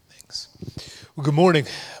Well, good morning.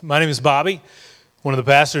 My name is Bobby, one of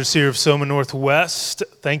the pastors here of Soma Northwest.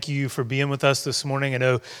 Thank you for being with us this morning. I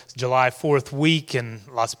know it's July 4th week and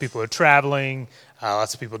lots of people are traveling,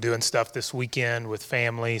 lots of people doing stuff this weekend with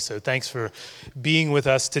family. So thanks for being with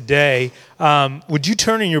us today. Would you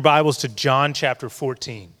turn in your Bibles to John chapter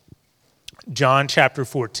 14? John chapter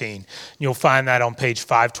 14. You'll find that on page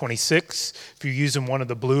 526 if you're using one of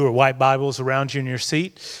the blue or white Bibles around you in your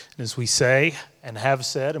seat. And as we say and have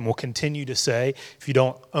said and will continue to say, if you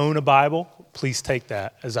don't own a Bible, please take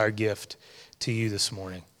that as our gift to you this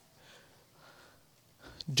morning.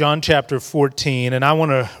 John chapter 14, and I want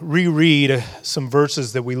to reread some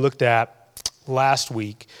verses that we looked at last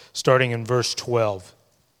week, starting in verse 12.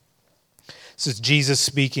 This is Jesus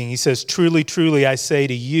speaking. He says, "Truly, truly, I say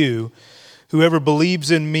to you, whoever believes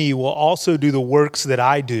in me will also do the works that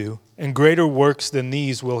I do, and greater works than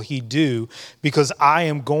these will he do, because I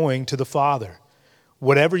am going to the Father.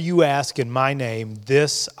 Whatever you ask in my name,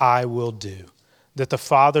 this I will do, that the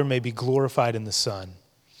Father may be glorified in the Son.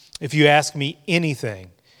 If you ask me anything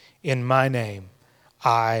in my name,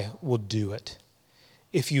 I will do it.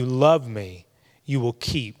 If you love me, you will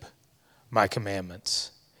keep my commandments."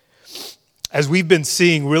 As we've been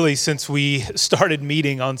seeing really since we started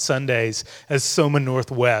meeting on Sundays as Soma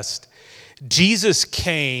Northwest, Jesus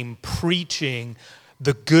came preaching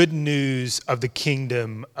the good news of the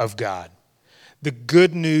kingdom of God. The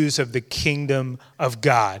good news of the kingdom of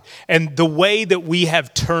God. And the way that we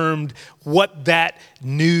have termed what that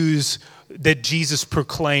news that Jesus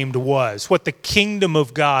proclaimed was, what the kingdom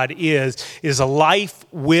of God is a life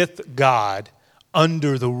with God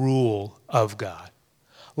under the rule of God.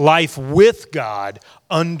 Life with God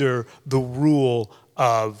under the rule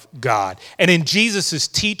of God. And in Jesus'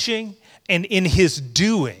 teaching and in his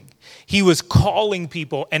doing, he was calling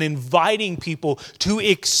people and inviting people to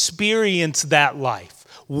experience that life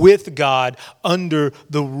with God under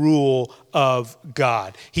the rule of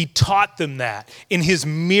God. He taught them that in his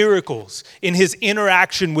miracles, in his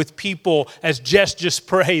interaction with people, as Jess just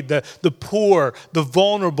prayed, the poor, the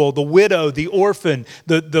vulnerable, the widow, the orphan,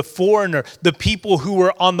 the foreigner, the people who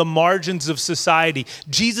were on the margins of society.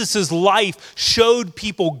 Jesus' life showed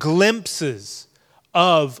people glimpses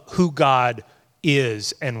of who God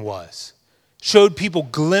is and was. Showed people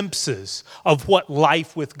glimpses of what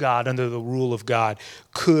life with God under the rule of God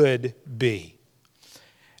could be.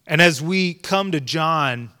 And as we come to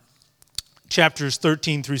John chapters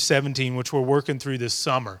 13 through 17, which we're working through this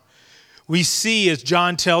summer, we see, as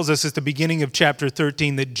John tells us at the beginning of chapter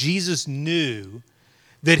 13, that Jesus knew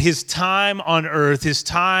that his time on earth, his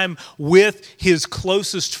time with his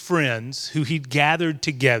closest friends who he'd gathered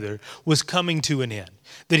together, was coming to an end,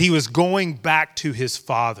 that he was going back to his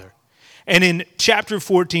Father. And in chapter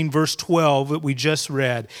 14, verse 12 that we just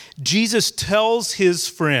read, Jesus tells his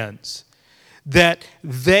friends that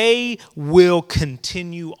they will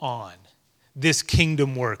continue on this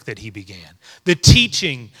kingdom work that he began. The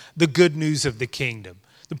teaching, the good news of the kingdom,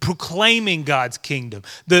 the proclaiming God's kingdom,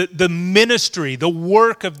 the ministry, the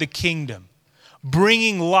work of the kingdom,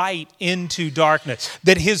 bringing light into darkness.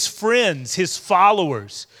 That his friends, his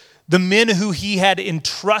followers, the men who he had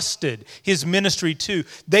entrusted his ministry to,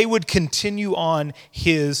 they would continue on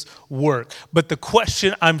his work. But the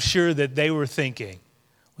question I'm sure that they were thinking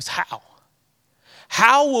was how?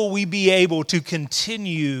 How will we be able to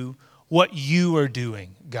continue what you are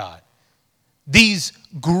doing, God? These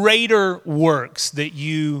greater works that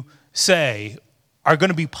you say are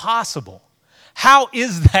going to be possible. How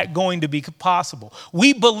is that going to be possible?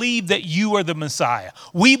 We believe that you are the Messiah.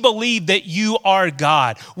 We believe that you are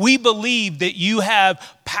God. We believe that you have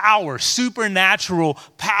power, supernatural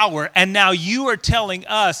power, and now you are telling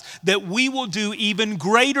us that we will do even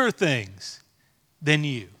greater things than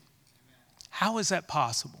you. How is that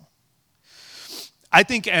possible? I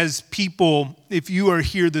think as people, if you are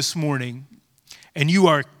here this morning and you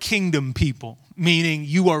are kingdom people, meaning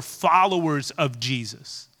you are followers of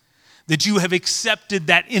Jesus, that you have accepted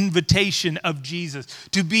that invitation of Jesus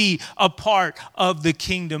to be a part of the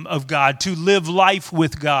kingdom of God, to live life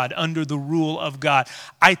with God under the rule of God.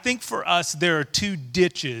 I think for us, there are two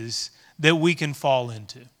ditches that we can fall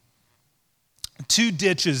into. Two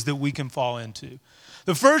ditches that we can fall into.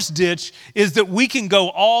 The first ditch is that we can go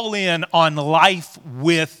all in on life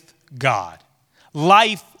with God.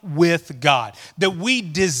 Life with God. That we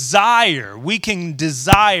can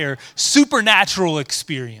desire supernatural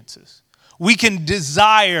experiences. We can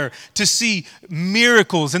desire to see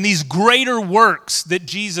miracles and these greater works that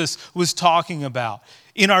Jesus was talking about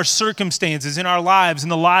in our circumstances, in our lives, in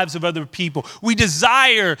the lives of other people. We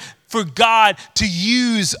desire for God to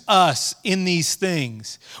use us in these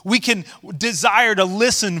things. We can desire to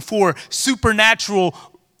listen for supernatural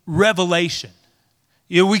revelation.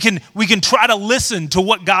 You know, we can try to listen to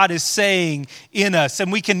what God is saying in us,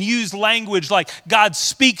 and we can use language like God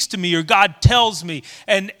speaks to me or God tells me,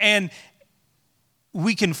 and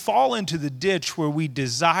we can fall into the ditch where we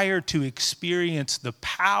desire to experience the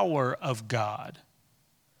power of God,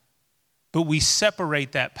 but we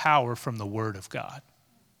separate that power from the Word of God.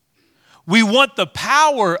 We want the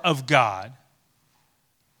power of God,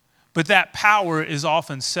 but that power is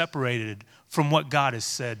often separated from what God has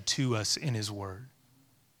said to us in His Word.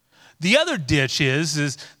 The other ditch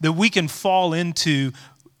is that we can fall into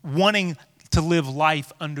wanting to live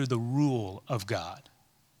life under the rule of God.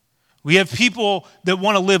 We have people that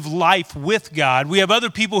want to live life with God. We have other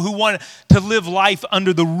people who want to live life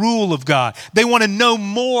under the rule of God. They want to know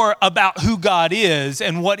more about who God is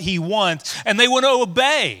and what He wants, and they want to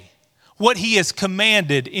obey what He has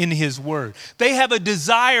commanded in His Word. They have a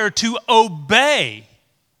desire to obey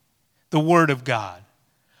the Word of God.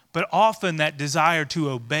 But often that desire to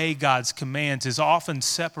obey God's commands is often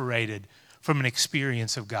separated from an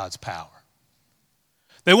experience of God's power.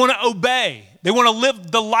 They want to obey. They want to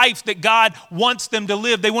live the life that God wants them to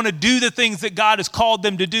live. They want to do the things that God has called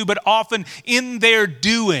them to do, but often in their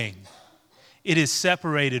doing, it is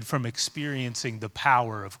separated from experiencing the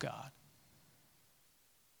power of God.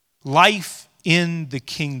 Life in the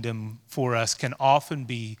kingdom for us can often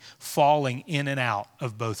be falling in and out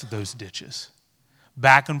of both of those ditches.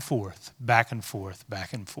 Back and forth, back and forth,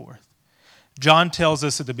 back and forth. John tells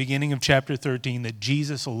us at the beginning of chapter 13 that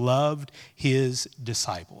Jesus loved His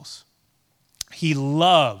disciples. He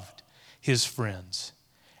loved His friends.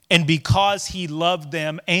 And because He loved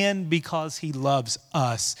them and because He loves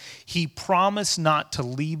us, He promised not to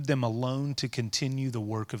leave them alone to continue the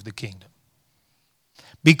work of the kingdom.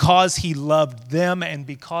 Because He loved them and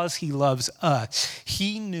because He loves us,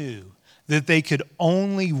 He knew that they could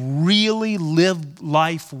only really live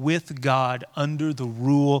life with God under the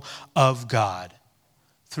rule of God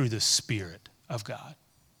through the Spirit of God.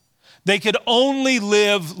 They could only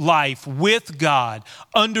live life with God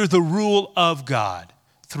under the rule of God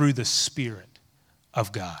through the Spirit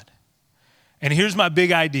of God. And here's my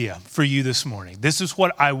big idea for you this morning. This is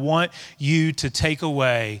what I want you to take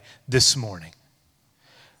away this morning.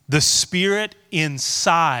 The Spirit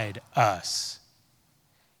inside us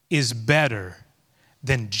is better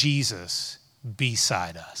than Jesus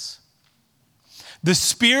beside us. The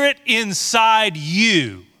Spirit inside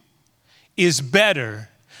you is better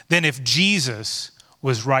than if Jesus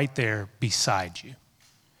was right there beside you.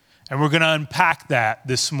 And we're going to unpack that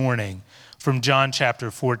this morning from John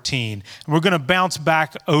chapter 14. And we're going to bounce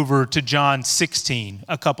back over to John 16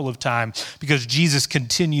 a couple of times because Jesus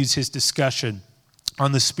continues His discussion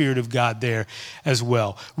on the Spirit of God there as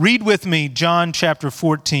well. Read with me John chapter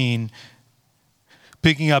 14,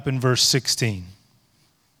 picking up in verse 16.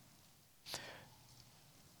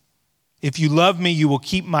 If you love me, you will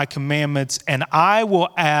keep my commandments, and I will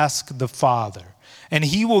ask the Father, and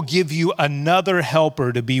He will give you another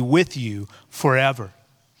helper to be with you forever.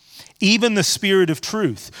 Even the Spirit of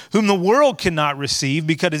truth, whom the world cannot receive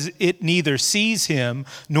because it neither sees Him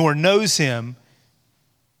nor knows Him.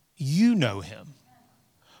 You know Him.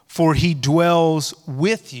 For He dwells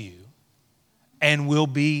with you and will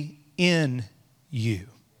be in you.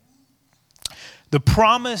 The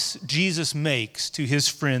promise Jesus makes to His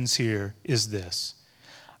friends here is this: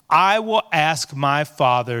 I will ask my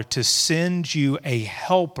Father to send you a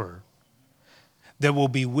helper that will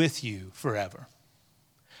be with you forever.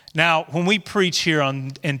 Now, when we preach here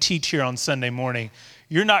and teach here on Sunday morning,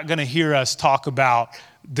 you're not going to hear us talk about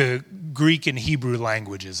the Greek and Hebrew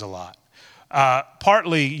languages a lot.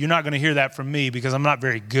 Partly, you're not going to hear that from me because I'm not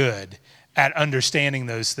very good at understanding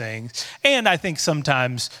those things. And I think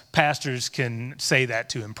sometimes pastors can say that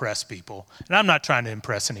to impress people. And I'm not trying to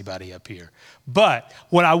impress anybody up here. But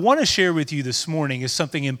what I want to share with you this morning is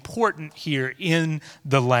something important here in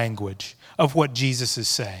the language of what Jesus is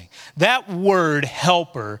saying. That word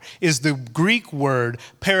helper is the Greek word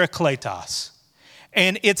parakletos.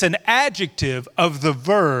 And it's an adjective of the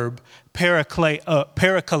verb parakaleo,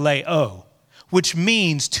 which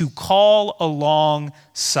means to call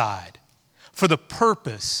alongside for the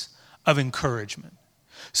purpose of encouragement.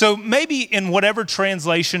 So maybe in whatever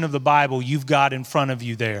translation of the Bible you've got in front of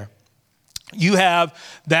you there, you have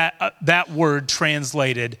that word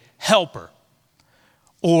translated helper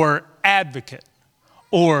or advocate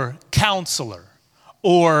or counselor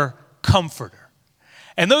or comforter.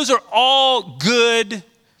 And those are all good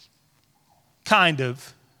kind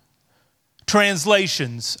of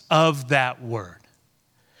translations of that word.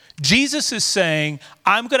 Jesus is saying,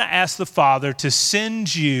 I'm going to ask the Father to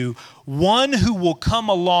send you one who will come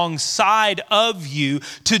alongside of you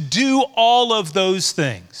to do all of those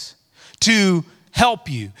things, to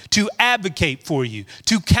help you, to advocate for you,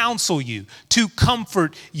 to counsel you, to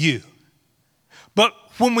comfort you. But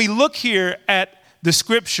when we look here at the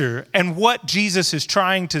scripture and what Jesus is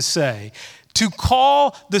trying to say, to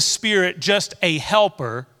call the Spirit just a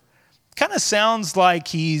helper kind of sounds like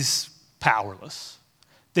he's powerless,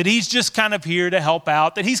 that he's just kind of here to help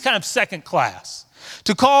out, that he's kind of second class.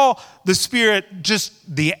 To call the Spirit just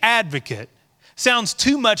the advocate sounds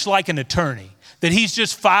too much like an attorney, that he's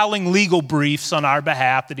just filing legal briefs on our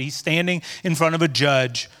behalf, that he's standing in front of a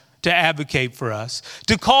judge to advocate for us.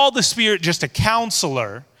 To call the Spirit just a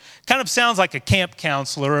counselor kind of sounds like a camp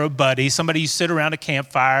counselor or a buddy, somebody you sit around a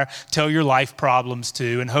campfire, tell your life problems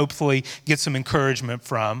to, and hopefully get some encouragement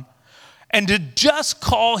from. And to just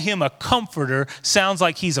call him a comforter sounds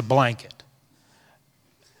like he's a blanket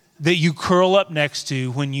that you curl up next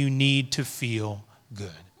to when you need to feel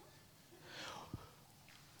good.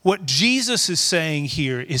 What Jesus is saying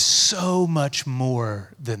here is so much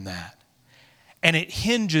more than that. And it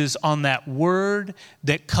hinges on that word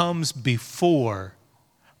that comes before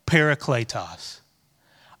parakletos.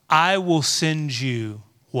 I will send you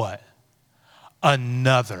what?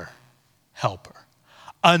 Another helper.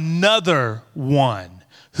 Another one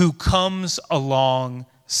who comes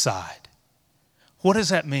alongside. What does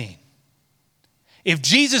that mean? If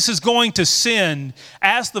Jesus is going to send,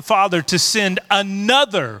 ask the Father to send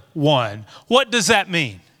another one, what does that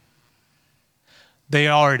mean? They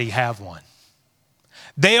already have one.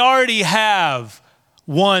 They already have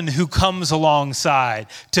one who comes alongside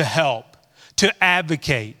to help, to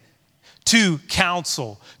advocate, to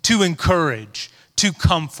counsel, to encourage, to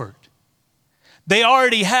comfort. They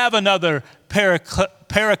already have another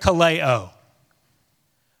parakaleo.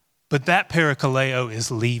 But that parakaleo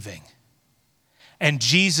is leaving. And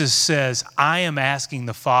Jesus says, I am asking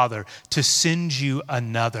the Father to send you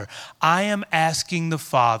another. I am asking the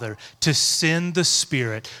Father to send the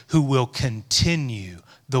Spirit who will continue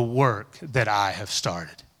the work that I have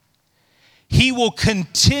started. He will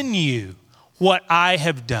continue what I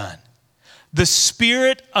have done. The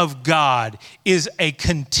Spirit of God is a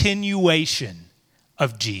continuation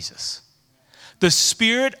of Jesus. The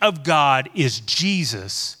Spirit of God is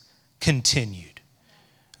Jesus continued.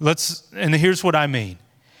 And here's what I mean.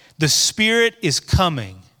 The Spirit is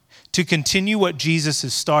coming to continue what Jesus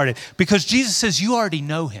has started because Jesus says you already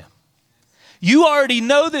know him. You already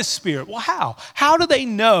know this Spirit. Well, how? How do they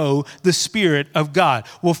know the Spirit of God?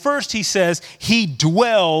 Well, first he says he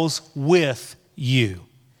dwells with you.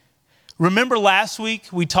 Remember last week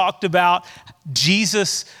we talked about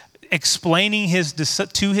Jesus explaining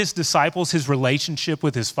to his disciples his relationship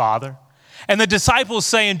with his Father. And the disciples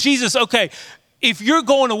saying, Jesus, okay, if you're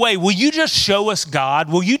going away, will you just show us God?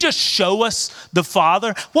 Will you just show us the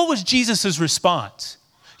Father? What was Jesus' response?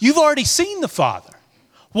 You've already seen the Father.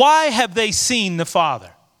 Why have they seen the Father?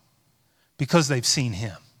 Because they've seen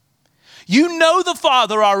him. You know the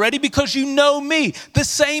Father already because you know me. The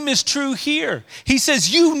same is true here. He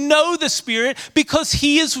says you know the Spirit because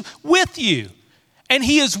he is with you. And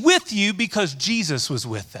he is with you because Jesus was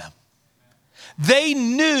with them. They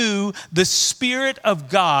knew the Spirit of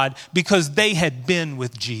God because they had been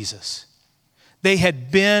with Jesus. They had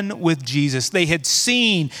been with Jesus. They had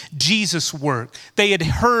seen Jesus work. They had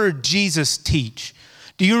heard Jesus teach.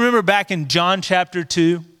 Do you remember back in John chapter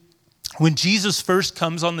 2 when Jesus first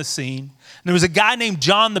comes on the scene? There was a guy named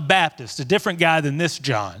John the Baptist, a different guy than this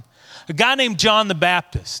John. A guy named John the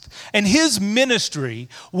Baptist. And his ministry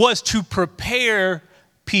was to prepare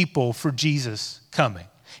people for Jesus coming.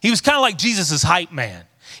 He was kind of like Jesus' hype man.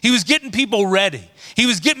 He was getting people ready. He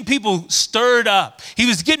was getting people stirred up. He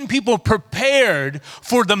was getting people prepared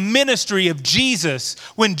for the ministry of Jesus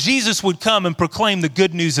when Jesus would come and proclaim the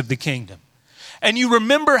good news of the kingdom. And you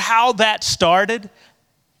remember how that started?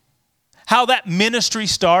 How that ministry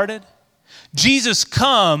started? Jesus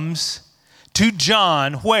comes to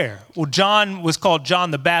John where? Well, John was called John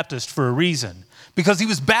the Baptist for a reason because he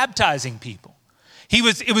was baptizing people. He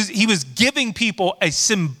was giving people a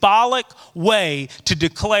symbolic way to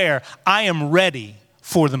declare, I am ready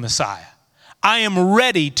for the Messiah. I am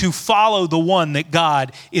ready to follow the one that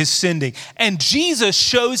God is sending. And Jesus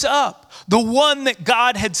shows up, the one that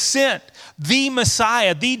God had sent, the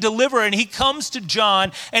Messiah, the deliverer. And he comes to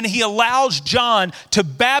John and he allows John to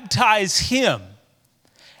baptize him.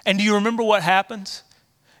 And do you remember what happens?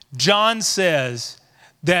 John says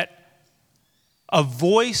that a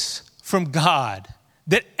voice from God,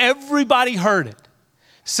 that everybody heard it,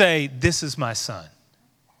 say, "This is my son,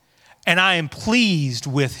 and I am pleased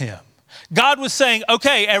with him." God was saying,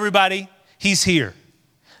 okay, everybody, he's here.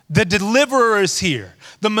 The deliverer is here.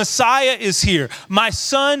 The Messiah is here. My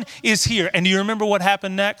son is here. And do you remember what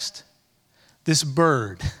happened next? This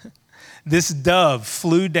bird, this dove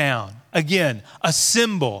flew down. Again, a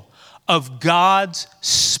symbol of God's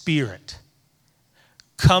Spirit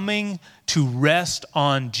coming to rest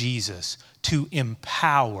on Jesus, to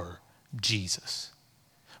empower Jesus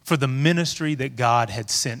for the ministry that God had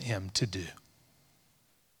sent him to do.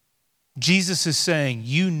 Jesus is saying,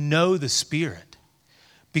 you know the Spirit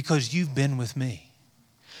because you've been with me.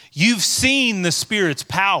 You've seen the Spirit's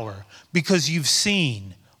power because you've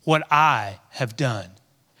seen what I have done.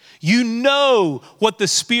 You know what the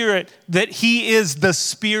Spirit, that he is the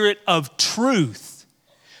Spirit of truth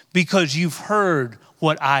because you've heard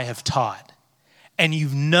what I have taught and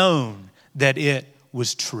you've known that it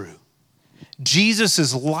was true.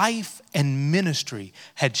 Jesus' life and ministry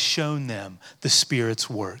had shown them the Spirit's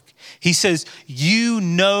work. He says, you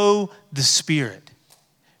know the Spirit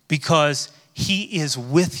because he is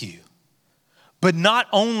with you. But not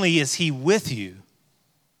only is he with you,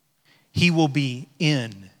 he will be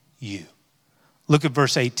in you. Look at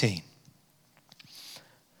verse 18.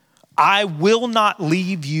 I will not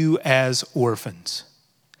leave you as orphans.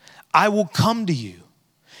 I will come to you.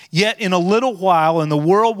 Yet in a little while, and the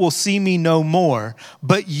world will see me no more,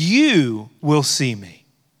 but you will see me.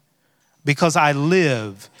 Because I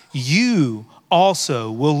live, you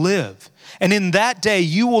also will live. And in that day,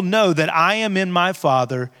 you will know that I am in my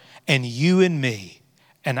Father, and you in me,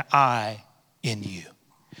 and I in you.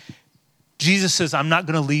 Jesus says, I'm not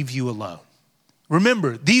going to leave you alone.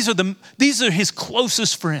 Remember, these are his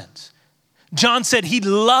closest friends. John said he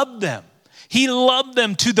loved them. He loved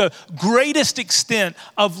them to the greatest extent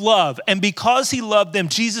of love. And because he loved them,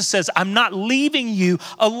 Jesus says, I'm not leaving you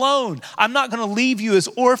alone. I'm not going to leave you as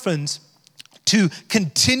orphans to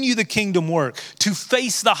continue the kingdom work, to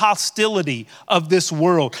face the hostility of this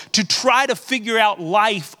world, to try to figure out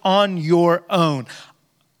life on your own.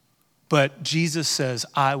 But Jesus says,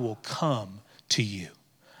 I will come to you.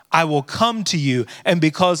 I will come to you. And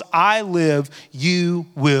because I live, you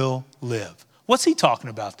will live. What's he talking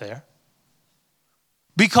about there?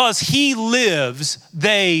 Because he lives,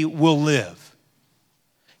 they will live.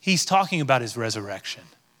 He's talking about his resurrection.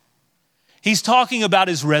 He's talking about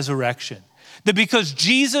his resurrection. That because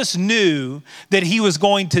Jesus knew that he was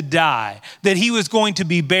going to die, that he was going to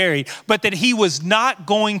be buried, but that he was not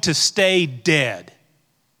going to stay dead.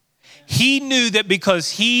 He knew that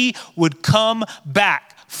because he would come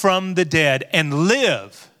back from the dead and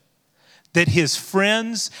live, that his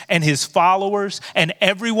friends and his followers and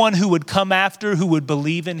everyone who would come after, who would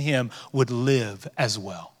believe in him, would live as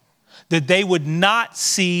well. That they would not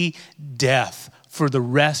see death for the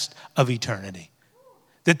rest of eternity.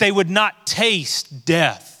 That they would not taste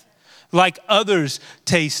death like others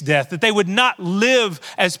taste death. That they would not live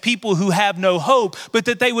as people who have no hope, but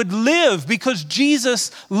that they would live because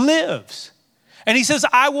Jesus lives. And he says,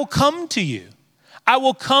 I will come to you. I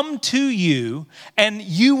will come to you and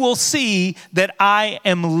you will see that I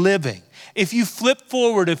am living. If you flip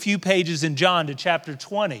forward a few pages in John to chapter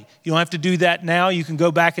 20, you don't have to do that now. You can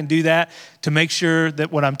go back and do that to make sure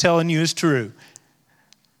that what I'm telling you is true.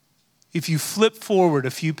 If you flip forward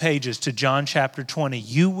a few pages to John chapter 20,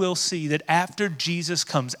 you will see that after Jesus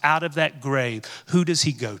comes out of that grave, who does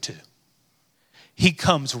he go to? He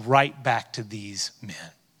comes right back to these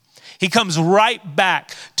men. He comes right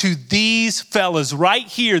back to these fellas right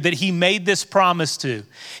here that he made this promise to.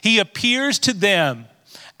 He appears to them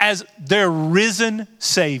as their risen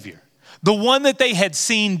Savior, the one that they had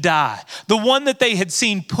seen die, the one that they had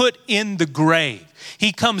seen put in the grave.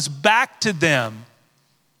 He comes back to them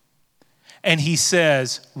and he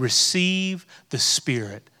says, receive the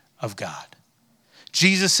Spirit of God.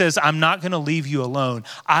 Jesus says, I'm not going to leave you alone.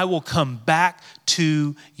 I will come back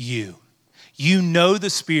to you. You know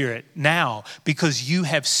the Spirit now because you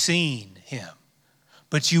have seen him,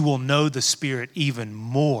 but you will know the Spirit even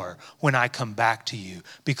more when I come back to you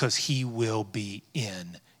because he will be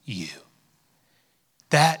in you.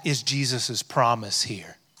 That is Jesus' promise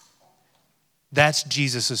here. That's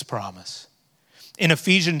Jesus' promise. In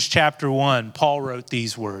Ephesians chapter 1, Paul wrote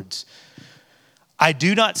these words, I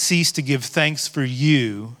do not cease to give thanks for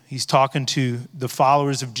you. He's talking to the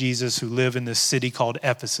followers of Jesus who live in this city called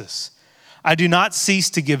Ephesus. I do not cease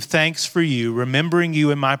to give thanks for you, remembering you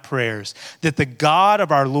in my prayers, that the God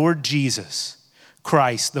of our Lord Jesus,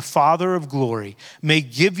 Christ, the Father of glory, may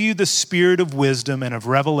give you the spirit of wisdom and of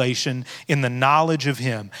revelation in the knowledge of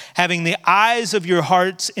him, having the eyes of your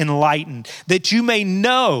hearts enlightened, that you may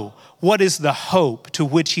know what is the hope to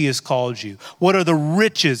which he has called you, what are the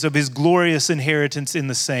riches of his glorious inheritance in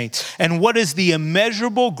the saints, and what is the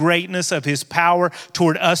immeasurable greatness of his power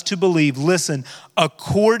toward us to believe. Listen,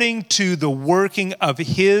 according to the working of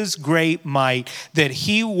his great might that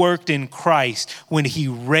he worked in Christ when he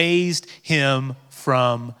raised him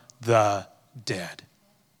from the dead.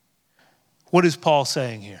 What is Paul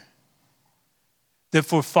saying here? That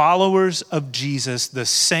for followers of Jesus, the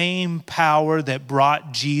same power that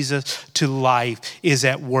brought Jesus to life is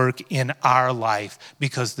at work in our life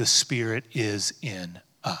because the Spirit is in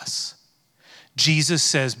us. Jesus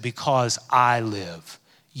says, because I live,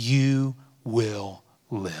 you will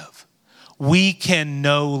live. We can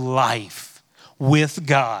know life with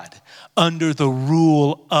God under the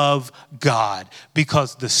rule of God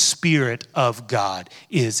because the Spirit of God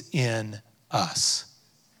is in us.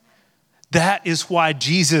 That is why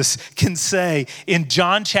Jesus can say in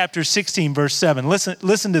John chapter 16, verse 7,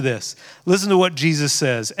 listen to this. Listen to what Jesus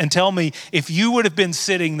says and tell me if you would have been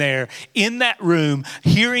sitting there in that room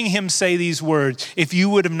hearing him say these words, if you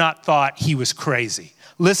would have not thought he was crazy.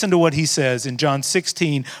 Listen to what he says in John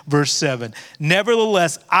 16, verse 7.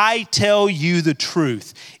 Nevertheless, I tell you the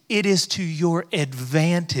truth. It is to your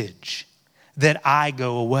advantage that I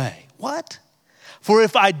go away. What? For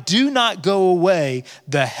if I do not go away,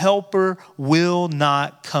 the helper will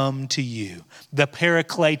not come to you. The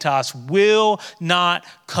Parakletos will not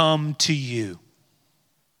come to you.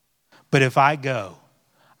 But if I go,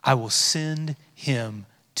 I will send him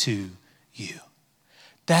to you.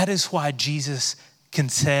 That is why Jesus can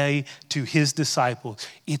say to his disciples,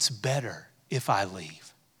 it's better if I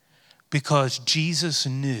leave. Because Jesus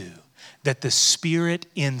knew that the Spirit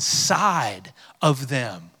inside of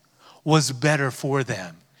them was better for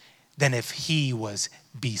them than if he was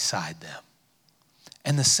beside them.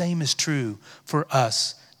 And the same is true for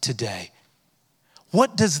us today.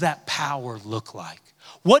 What does that power look like?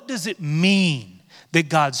 What does it mean that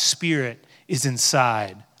God's Spirit is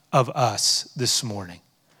inside of us this morning?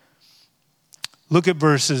 Look at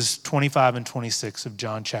verses 25 and 26 of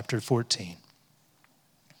John chapter 14.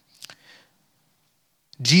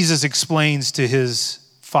 Jesus explains to his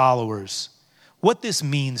followers what this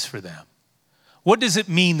means for them. What does it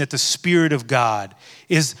mean that the Spirit of God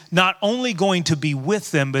is not only going to be with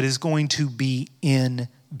them, but is going to be in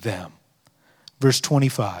them? Verse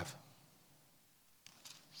 25.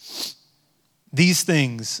 These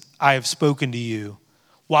things I have spoken to you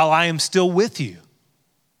while I am still with you.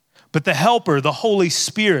 But the Helper, the Holy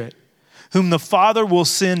Spirit, whom the Father will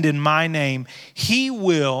send in my name, he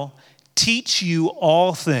will teach you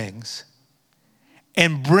all things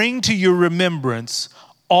and bring to your remembrance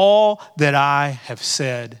all that I have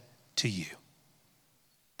said to you.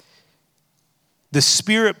 The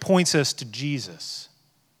Spirit points us to Jesus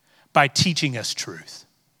by teaching us truth.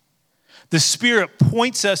 The Spirit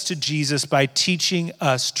points us to Jesus by teaching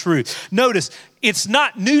us truth. Notice, it's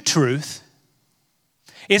not new truth.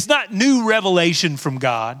 It's not new revelation from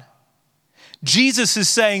God. Jesus is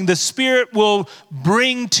saying the Spirit will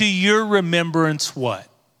bring to your remembrance what?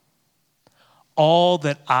 All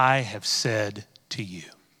that I have said to you.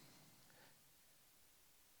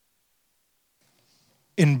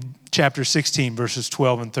 In chapter 16, verses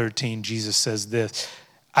 12 and 13, Jesus says this,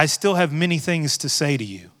 I still have many things to say to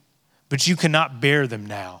you, but you cannot bear them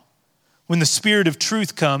now. When the Spirit of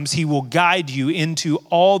truth comes, he will guide you into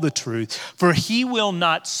all the truth, for he will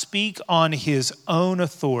not speak on his own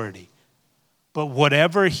authority, but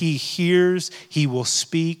whatever he hears, he will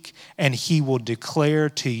speak, and he will declare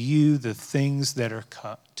to you the things that are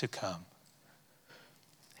to come.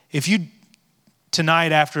 If you,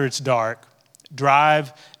 tonight after it's dark,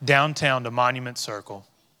 drive downtown to Monument Circle,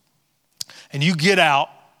 and you get out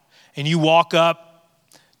and you walk up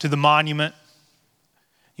to the monument,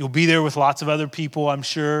 you'll be there with lots of other people, I'm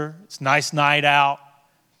sure. It's a nice night out.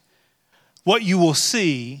 What you will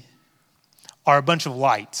see are a bunch of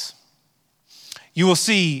lights. You will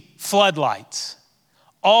see floodlights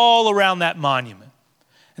all around that monument.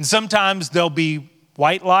 And sometimes there'll be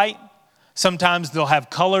white light. Sometimes they'll have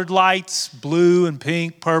colored lights, blue and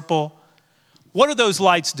pink, purple. What are those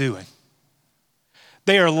lights doing?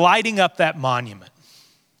 They are lighting up that monument.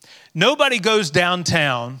 Nobody goes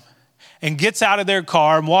downtown and gets out of their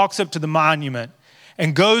car and walks up to the monument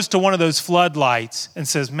and goes to one of those floodlights and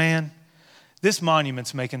says, man, this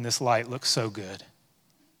monument's making this light look so good.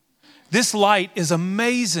 This light is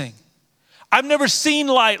amazing. I've never seen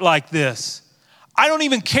light like this. I don't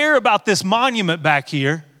even care about this monument back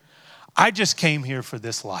here. I just came here for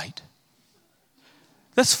this light.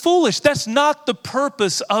 That's foolish. That's not the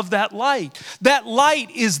purpose of that light. That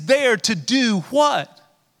light is there to do what?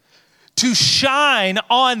 To shine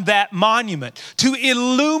on that monument, to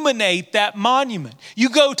illuminate that monument. You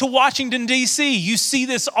go to Washington, D.C., you see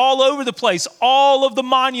this all over the place, all of the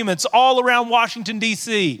monuments all around Washington,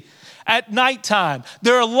 D.C. At nighttime,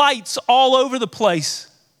 there are lights all over the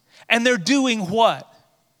place, and they're doing what?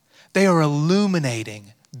 They are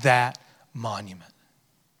illuminating that monument.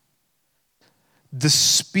 The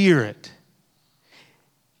Spirit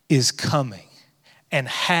is coming and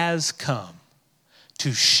has come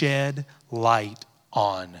to shed light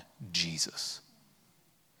on Jesus.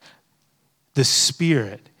 The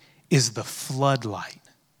Spirit is the floodlight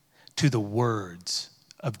to the words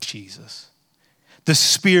of Jesus. The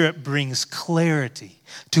Spirit brings clarity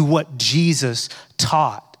to what Jesus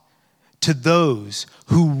taught to those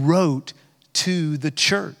who wrote to the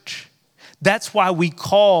church. That's why we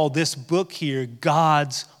call this book here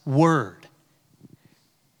God's Word.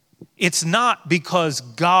 It's not because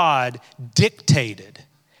God dictated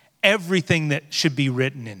everything that should be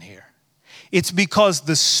written in here. It's because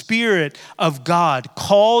the Spirit of God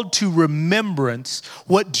called to remembrance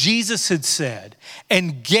what Jesus had said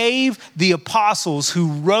and gave the apostles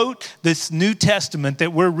who wrote this New Testament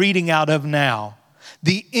that we're reading out of now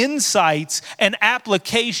the insights and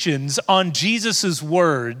applications on Jesus'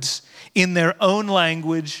 words in their own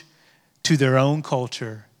language, to their own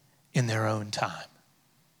culture, in their own time.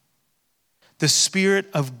 The Spirit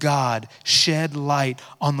of God shed light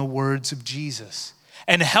on the words of Jesus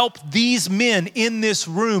and helped these men in this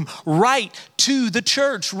room write to the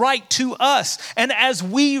church, write to us. And as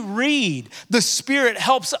we read, the Spirit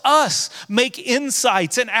helps us make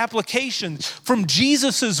insights and applications from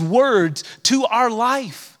Jesus' words to our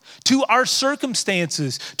life, to our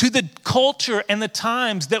circumstances, to the culture and the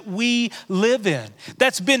times that we live in.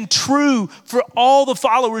 That's been true for all the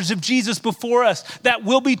followers of Jesus before us. That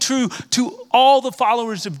will be true to all the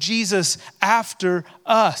followers of Jesus after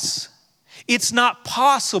us. It's not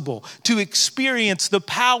possible to experience the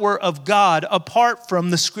power of God apart from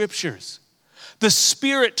the Scriptures. The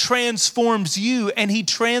Spirit transforms you and He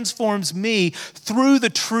transforms me through the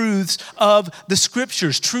truths of the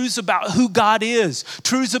Scriptures. Truths about who God is,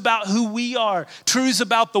 truths about who we are, truths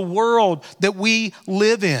about the world that we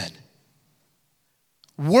live in.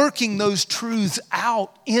 Working those truths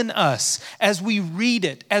out in us as we read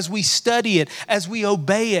it, as we study it, as we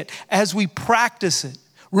obey it, as we practice it.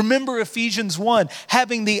 Remember Ephesians 1,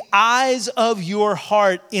 having the eyes of your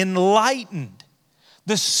heart enlightened.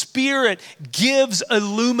 The Spirit gives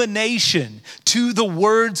illumination to the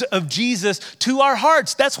words of Jesus to our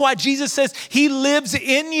hearts. That's why Jesus says He lives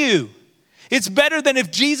in you. It's better than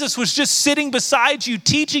if Jesus was just sitting beside you,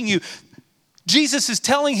 teaching you. Jesus is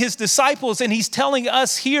telling His disciples, and He's telling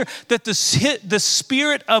us here that the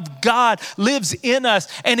Spirit of God lives in us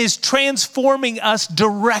and is transforming us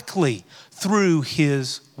directly through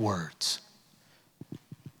His words.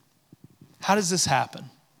 How does this happen?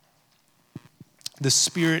 The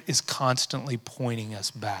Spirit is constantly pointing us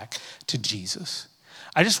back to Jesus.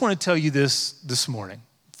 I just want to tell you this morning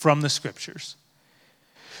from the Scriptures.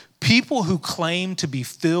 People who claim to be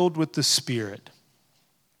filled with the Spirit,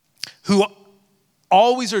 who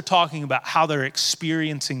always are talking about how they're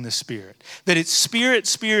experiencing the Spirit, that it's Spirit,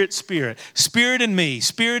 Spirit, Spirit, Spirit in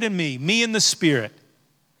me in the Spirit.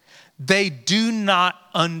 They do not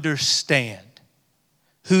understand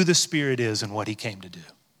who the Spirit is and what He came to do.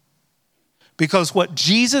 Because what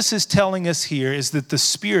Jesus is telling us here is that the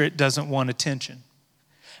Spirit doesn't want attention.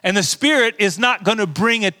 And the Spirit is not going to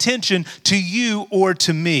bring attention to you or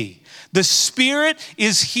to me. The Spirit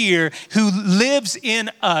is here who lives in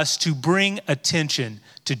us to bring attention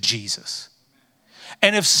to Jesus.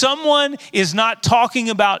 And if someone is not talking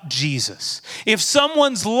about Jesus, if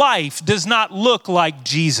someone's life does not look like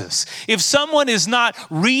Jesus, if someone is not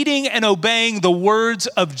reading and obeying the words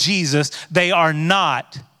of Jesus, they are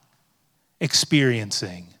not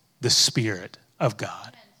experiencing the Spirit of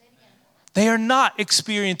God. They are not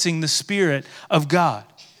experiencing the Spirit of God.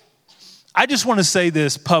 I just want to say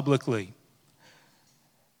this publicly.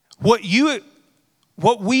 What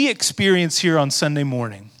we experience here on Sunday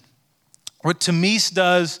morning, what Tamis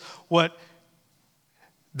does, what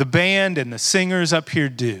the band and the singers up here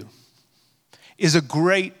do, is a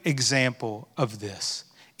great example of this.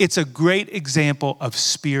 It's a great example of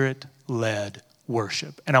Spirit-led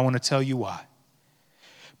worship. And I want to tell you why.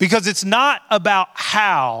 Because it's not about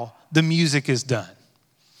how the music is done.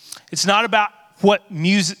 It's not about what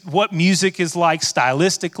music is like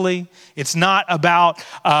stylistically. It's not about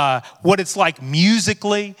what it's like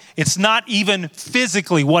musically. It's not even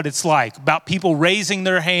physically what it's like, about people raising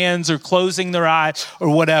their hands or closing their eyes or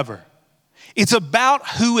whatever. It's about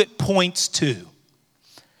who it points to.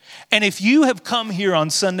 And if you have come here on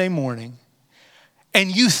Sunday morning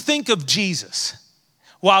and you think of Jesus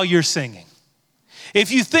while you're singing,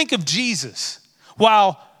 if you think of Jesus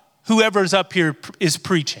while whoever's up here is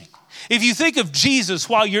preaching, if you think of Jesus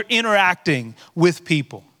while you're interacting with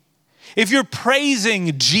people, if you're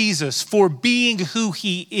praising Jesus for being who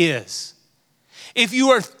he is, if you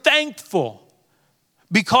are thankful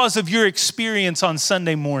because of your experience on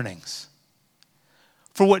Sunday mornings,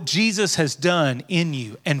 for what Jesus has done in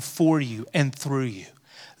you and for you and through you,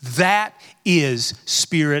 that is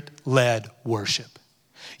Spirit-led worship.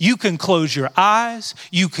 You can close your eyes,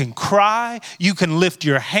 you can cry, you can lift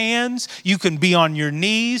your hands, you can be on your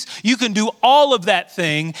knees, you can do all of that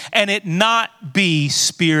thing and it not be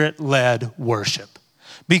Spirit-led worship.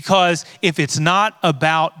 Because if it's not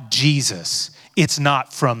about Jesus, it's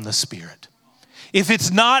not from the Spirit. If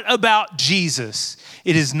it's not about Jesus,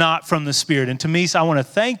 it is not from the Spirit. And to me, I want to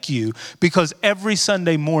thank you because every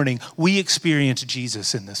Sunday morning we experience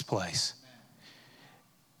Jesus in this place.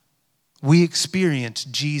 We experience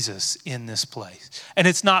Jesus in this place. And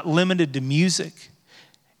it's not limited to music,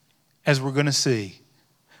 as we're going to see,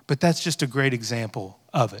 but that's just a great example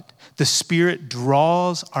of it. The Spirit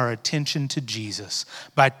draws our attention to Jesus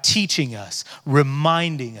by teaching us,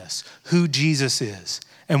 reminding us who Jesus is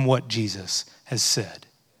and what Jesus has said.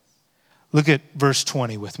 Look at verse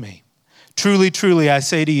 20 with me. Truly, truly, I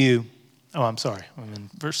say to you, I'm in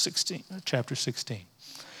verse 16, chapter 16.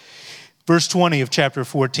 Verse 20 of chapter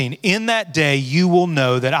 14, in that day you will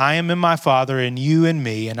know that I am in my Father and you in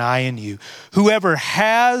me and I in you. Whoever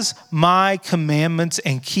has my commandments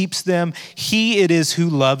and keeps them, he it is who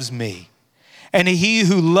loves me. And he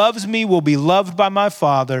who loves me will be loved by my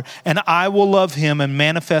Father, and I will love him and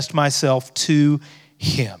manifest myself to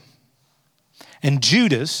him. And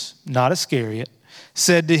Judas, not Iscariot,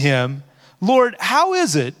 said to him, Lord, how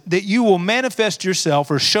is it that you will manifest yourself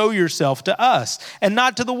or show yourself to us and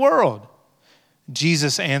not to the world?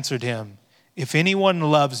 Jesus answered him, if anyone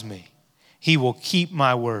loves me, he will keep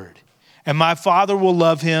my word. And my Father will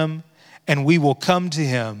love him, and we will come to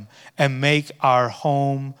him and make our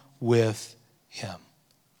home with him.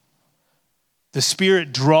 The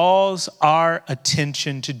Spirit draws our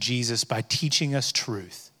attention to Jesus by teaching us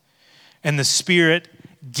truth. And the Spirit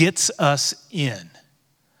gets us in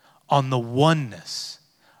on the oneness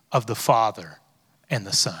of the Father and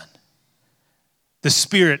the Son. The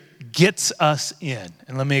Spirit gets us in.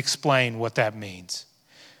 And let me explain what that means.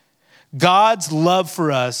 God's love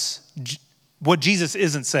for us, what Jesus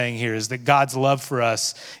isn't saying here is that God's love for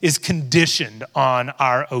us is conditioned on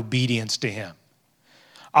our obedience to him.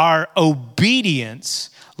 Our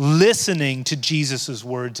obedience, listening to Jesus'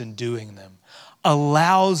 words and doing them,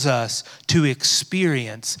 allows us to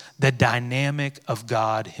experience the dynamic of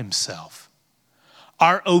God himself.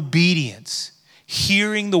 Our obedience,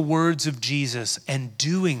 hearing the words of Jesus and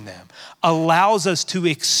doing them, allows us to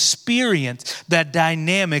experience that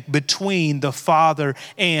dynamic between the Father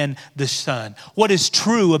and the Son. What is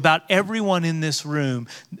true about everyone in this room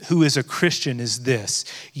who is a Christian is this: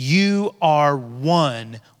 you are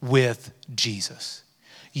one with Jesus.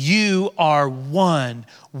 You are one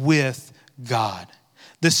with God.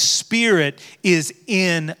 The Spirit is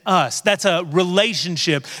in us. That's a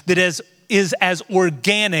relationship that is as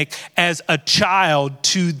organic as a child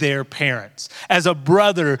to their parents, as a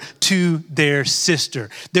brother to their sister.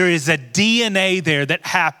 There is a DNA there that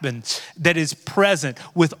happens, that is present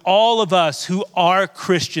with all of us who are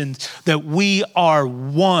Christians, that we are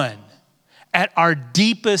one at our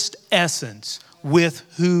deepest essence with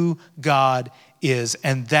who God is,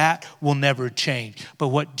 and that will never change. But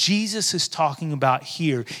what Jesus is talking about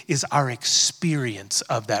here is our experience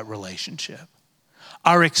of that relationship.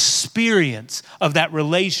 Our experience of that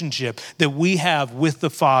relationship that we have with the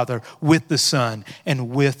Father, with the Son, and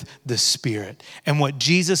with the Spirit. And what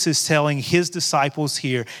Jesus is telling his disciples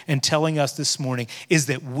here and telling us this morning is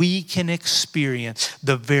that we can experience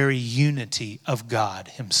the very unity of God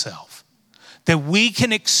himself. That we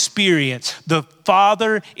can experience the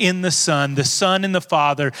Father in the Son in the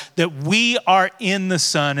Father, that we are in the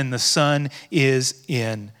Son and the Son is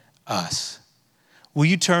in us. Will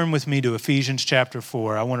you turn with me to Ephesians chapter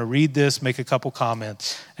 4? I want to read this, make a couple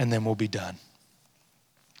comments, and then we'll be done.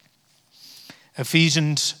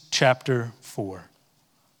 Ephesians chapter 4.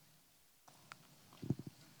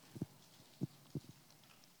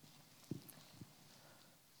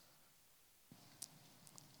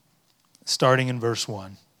 Let's starting in verse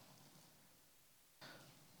 1.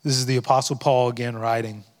 This is the Apostle Paul again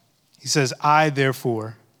writing. He says, I,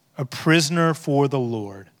 therefore, a prisoner for the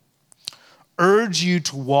Lord, urge you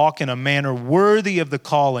to walk in a manner worthy of the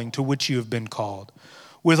calling to which you have been called,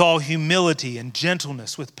 with all humility and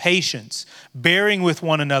gentleness, with patience, bearing with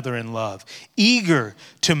one another in love, eager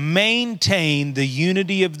to maintain the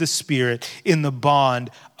unity of the Spirit in the bond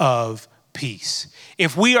of peace.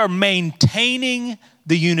 If we are maintaining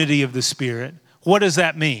the unity of the Spirit, what does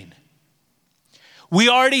that mean? We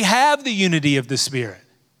already have the unity of the Spirit.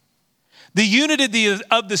 The unity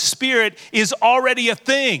of the Spirit is already a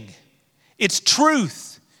thing. It's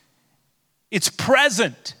truth. It's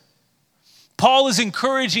present. Paul is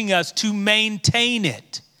encouraging us to maintain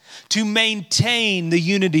it, to maintain the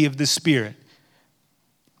unity of the Spirit.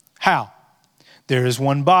 How? There is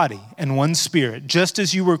one body and one Spirit, just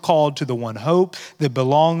as you were called to the one hope that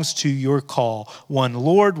belongs to your call. One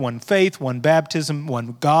Lord, one faith, one baptism,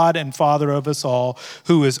 one God and Father of us all,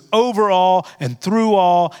 who is over all and through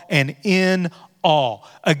all and in all.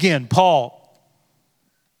 Again, Paul,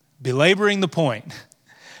 belaboring the point,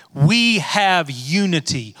 we have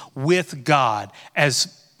unity with God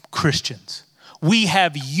as Christians. We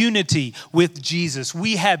have unity with Jesus.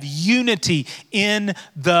 We have unity in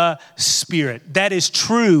the Spirit. That is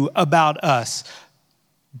true about us.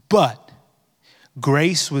 But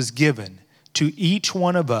grace was given to each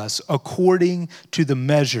one of us according to the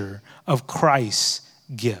measure of Christ's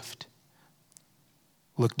gift.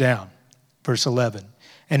 Look down, verse 11.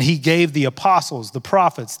 And he gave the apostles, the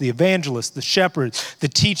prophets, the evangelists, the shepherds, the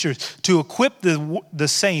teachers to equip the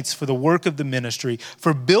saints for the work of the ministry,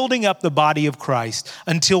 for building up the body of Christ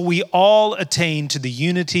until we all attain to the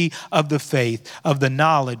unity of the faith, of the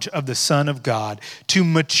knowledge of the Son of God, to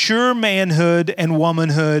mature manhood and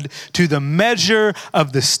womanhood, to the measure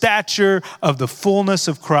of the stature of the fullness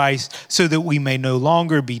of Christ, so that we may no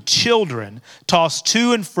longer be children, tossed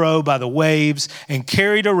to and fro by the waves and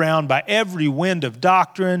carried around by every wind of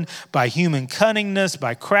doctrine, by human cunningness,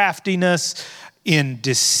 by craftiness, in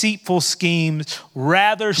deceitful schemes.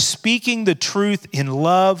 Rather, speaking the truth in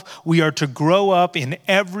love, we are to grow up in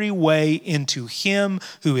every way into Him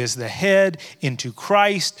who is the head, into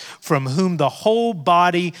Christ, from whom the whole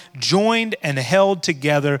body, joined and held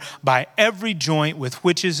together by every joint with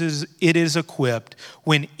which it is equipped,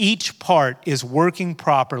 when each part is working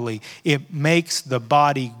properly, it makes the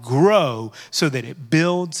body grow so that it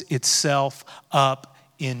builds itself up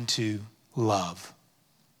into love.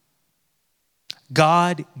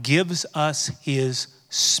 God gives us His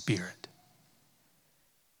Spirit.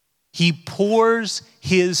 He pours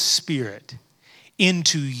His Spirit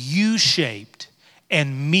into U-shaped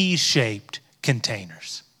and me-shaped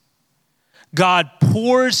containers. God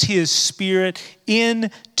pours His Spirit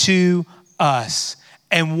into us.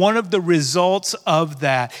 And one of the results of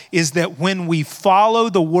that is that when we follow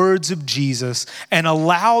the words of Jesus and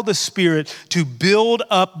allow the Spirit to build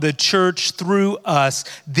up the church through us,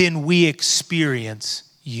 then we experience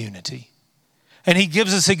unity. And he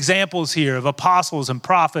gives us examples here of apostles and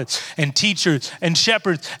prophets and teachers and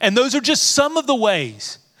shepherds. And those are just some of the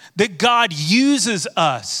ways that God uses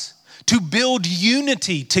us to build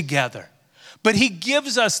unity together. But he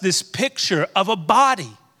gives us this picture of a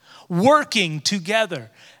body working together.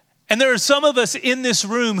 And there are some of us in this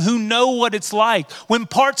room who know what it's like when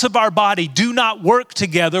parts of our body do not work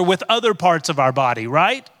together with other parts of our body,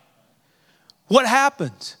 right? What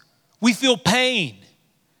happens? We feel pain.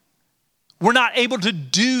 We're not able to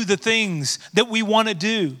do the things that we want to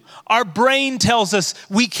do. Our brain tells us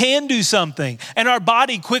we can do something, and our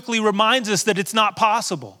body quickly reminds us that it's not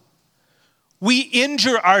possible. We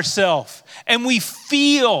injure ourselves, and we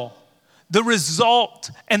feel the result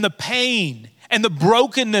and the pain and the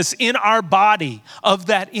brokenness in our body of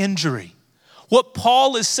that injury. What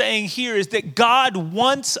Paul is saying here is that God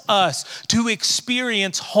wants us to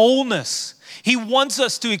experience wholeness. He wants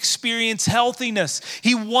us to experience healthiness.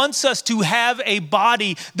 He wants us to have a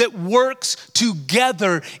body that works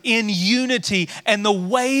together in unity. And the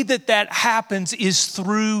way that that happens is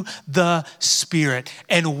through the Spirit.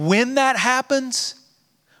 And when that happens,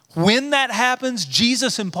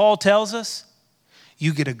 Jesus and Paul tells us,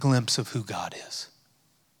 you get a glimpse of who God is.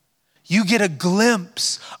 You get a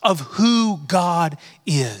glimpse of who God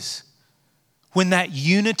is. When that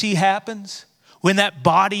unity happens, when that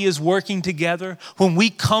body is working together, when we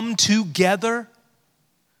come together,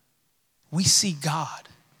 we see God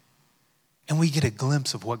and we get a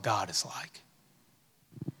glimpse of what God is like.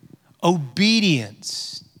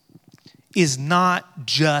 Obedience is not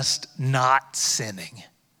just not sinning.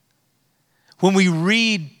 When we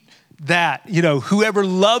read that, whoever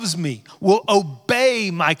loves me will obey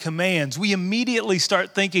my commands, we immediately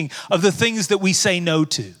start thinking of the things that we say no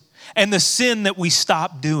to and the sin that we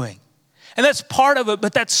stop doing. And that's part of it,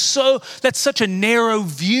 but that's such a narrow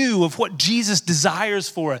view of what Jesus desires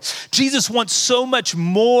for us. Jesus wants so much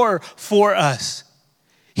more for us.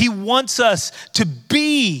 He wants us to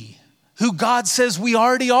be who God says we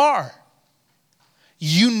already are.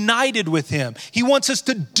 United with him. He wants us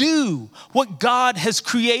to do what God has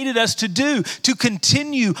created us to do, to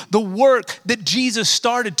continue the work that Jesus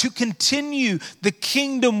started, to continue the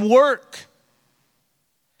kingdom work.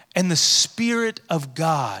 And the Spirit of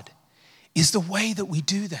God is the way that we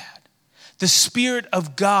do that. The Spirit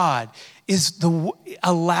of God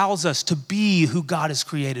allows us to be who God has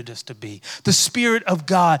created us to be. The Spirit of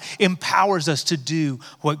God empowers us to do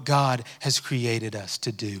what God has created us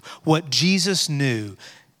to do. What Jesus knew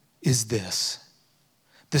is this: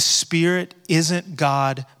 the Spirit isn't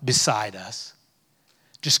God beside us,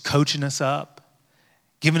 just coaching us up,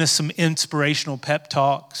 giving us some inspirational pep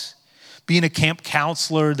talks, being a camp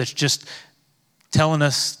counselor that's just telling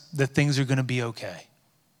us that things are going to be okay.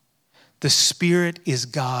 The Spirit is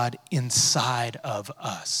God inside of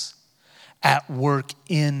us, at work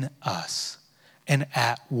in us, and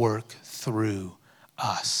at work through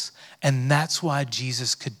us. And that's why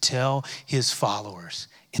Jesus could tell his followers,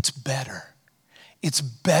 it's better. It's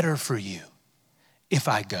better for you if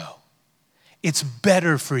I go. It's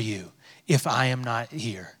better for you if I am not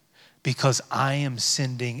here, because I am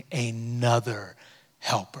sending another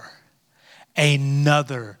helper,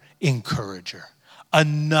 another encourager,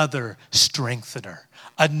 another strengthener,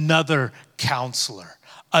 another counselor,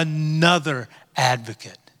 another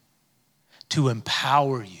advocate to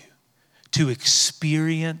empower you to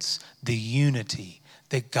experience the unity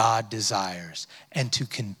that God desires and to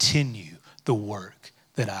continue the work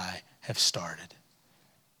that I have started.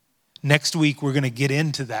 Next week, we're going to get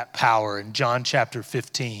into that power in John chapter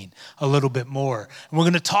 15 a little bit more. And we're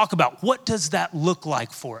going to talk about what does that look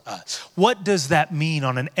like for us? What does that mean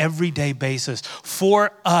on an everyday basis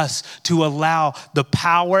for us to allow the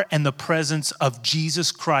power and the presence of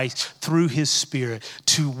Jesus Christ through his Spirit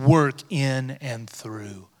to work in and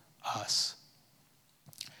through us?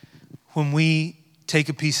 When we take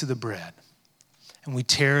a piece of the bread and we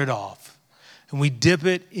tear it off and we dip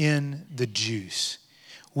it in the juice,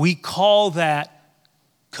 we call that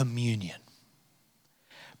communion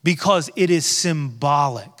because it is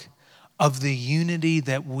symbolic of the unity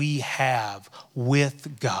that we have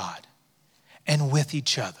with God and with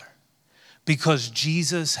each other. Because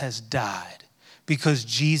Jesus has died, because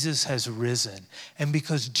Jesus has risen, and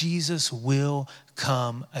because Jesus will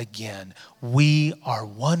come again. We are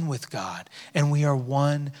one with God and we are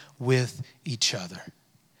one with each other.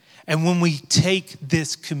 And when we take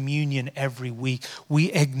this communion every week,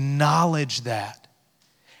 we acknowledge that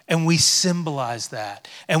and we symbolize that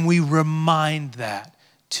and we remind that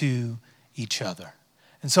to each other.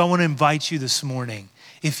 And so I want to invite you this morning,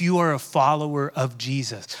 if you are a follower of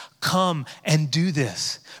Jesus, come and do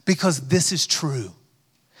this because this is true.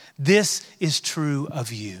 This is true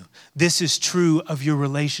of you. This is true of your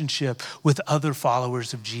relationship with other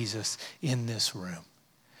followers of Jesus in this room.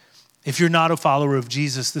 If you're not a follower of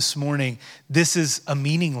Jesus this morning, this is a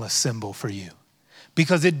meaningless symbol for you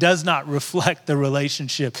because it does not reflect the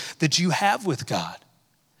relationship that you have with God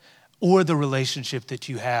or the relationship that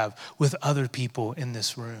you have with other people in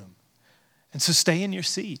this room. And so stay in your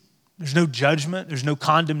seat. There's no judgment. There's no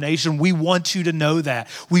condemnation. We want you to know that.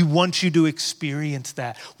 We want you to experience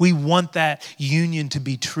that. We want that union to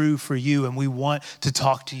be true for you, and we want to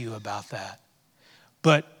talk to you about that.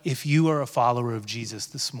 But if you are a follower of Jesus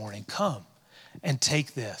this morning, come and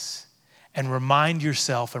take this and remind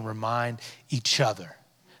yourself and remind each other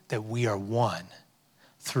that we are one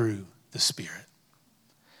through the Spirit.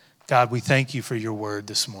 God, we thank you for your word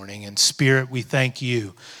this morning. And Spirit, we thank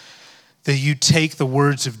you that you take the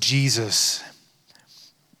words of Jesus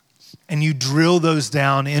and you drill those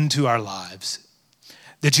down into our lives.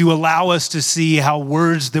 That you allow us to see how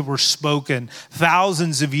words that were spoken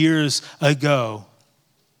thousands of years ago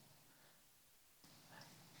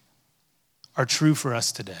are true for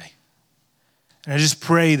us today. And I just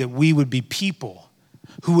pray that we would be people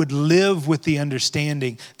who would live with the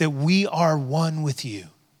understanding that we are one with you,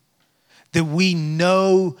 that we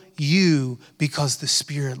know you because the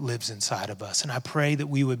Spirit lives inside of us. And I pray that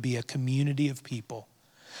we would be a community of people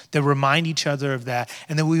that remind each other of that,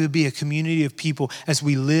 and that we would be a community of people as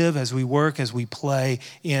we live, as we work, as we play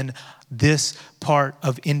in this part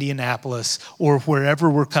of Indianapolis or wherever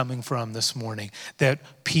we're coming from this morning, that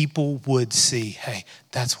people would see, hey,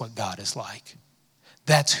 that's what God is like.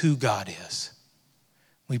 That's who God is.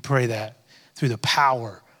 We pray that through the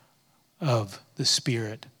power of the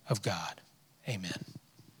Spirit of God. Amen.